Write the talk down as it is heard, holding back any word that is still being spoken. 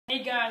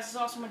Hey guys, it's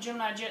awesome with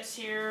Gemini Jets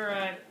here.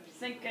 I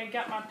think I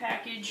got my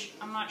package.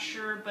 I'm not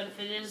sure, but if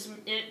it is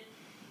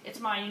it's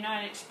my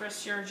United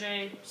Express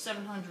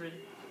Crj-700.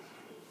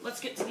 Let's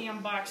get to the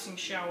unboxing,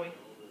 shall we?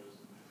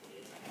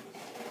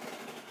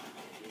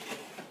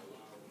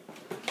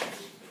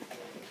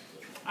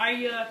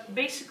 I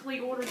basically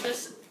ordered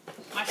this,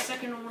 my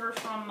second order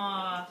from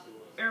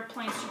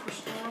Airplane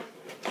Superstore,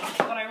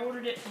 but I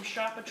ordered it from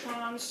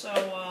Shopatron, so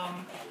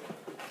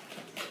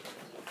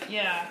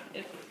yeah,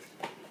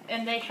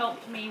 and they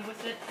helped me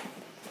with it.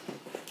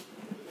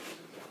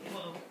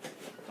 Whoa,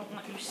 don't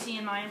let you see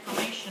in my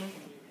information.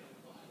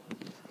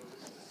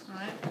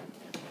 Alright.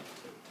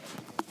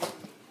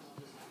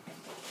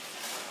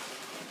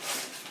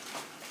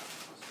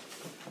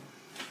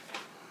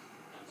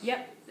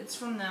 Yep, it's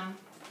from them.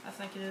 I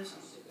think it is.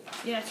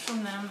 Yeah, it's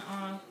from them.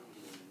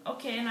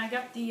 Okay, and I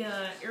got the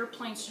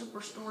Airplane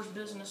Superstore's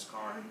business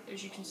card,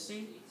 as you can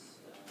see.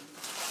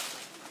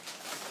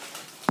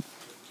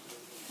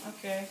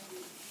 Okay.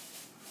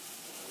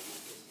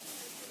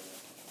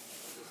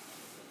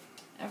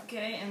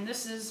 Okay, and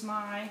this is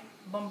my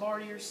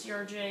Bombardier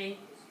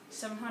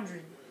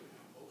Crj-700.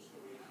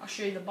 I'll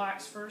show you the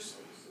box first.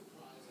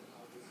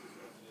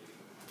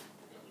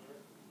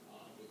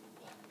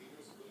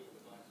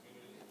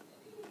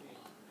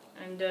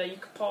 And you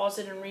can pause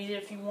it and read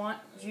it if you want,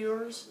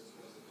 viewers.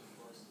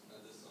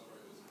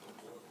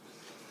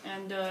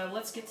 And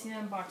let's get to the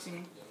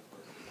unboxing.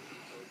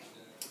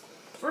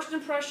 First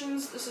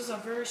impressions, this is a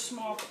very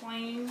small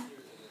plane.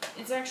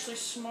 It's actually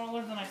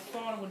smaller than I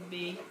thought it would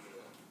be.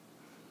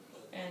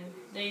 And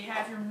they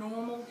have your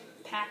normal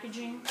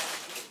packaging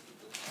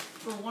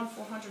for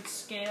 1/400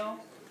 scale.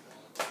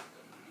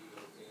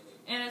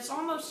 And it's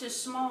almost as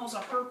small as a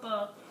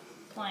Herpa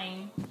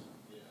plane.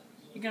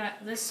 You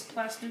got this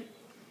plastic.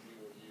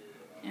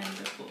 And,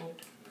 uh-oh,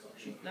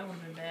 shoot, that would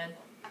have been bad.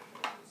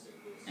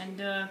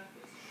 And,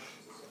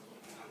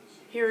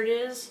 here it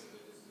is.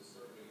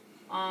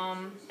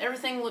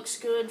 Everything looks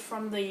good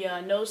from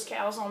the nose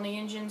cowls on the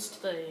engines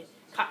to the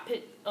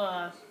cockpit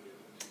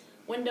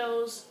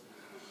windows,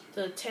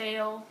 the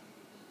tail,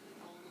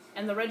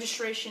 and the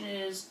registration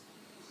is,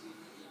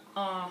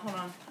 hold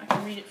on, I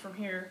can read it from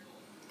here.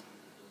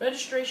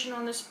 Registration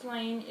on this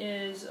plane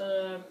is,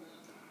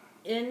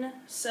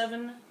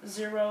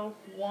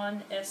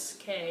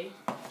 N701SK.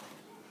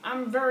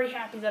 I'm very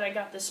happy that I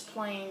got this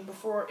plane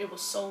before it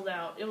was sold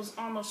out. It was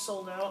almost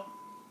sold out,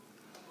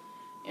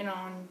 you know,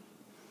 and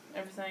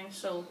everything.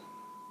 So,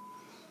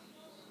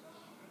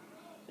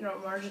 you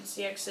know,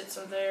 emergency exits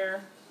are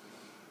there,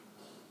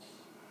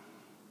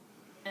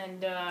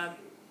 and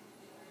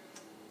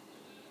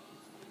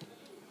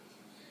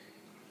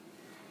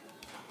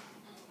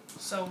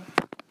so.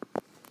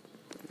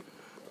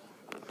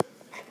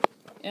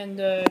 And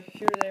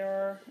here they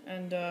are,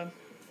 and the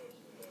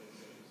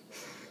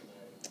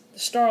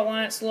Star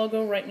Alliance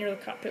logo right near the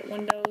cockpit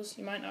windows.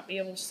 You might not be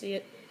able to see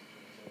it.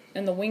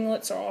 And the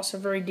winglets are also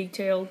very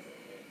detailed.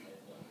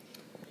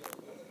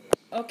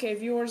 Okay,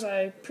 viewers,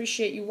 I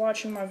appreciate you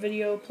watching my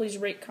video. Please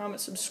rate,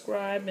 comment,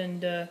 subscribe,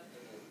 and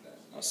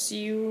I'll see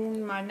you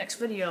in my next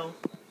video.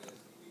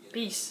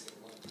 Peace.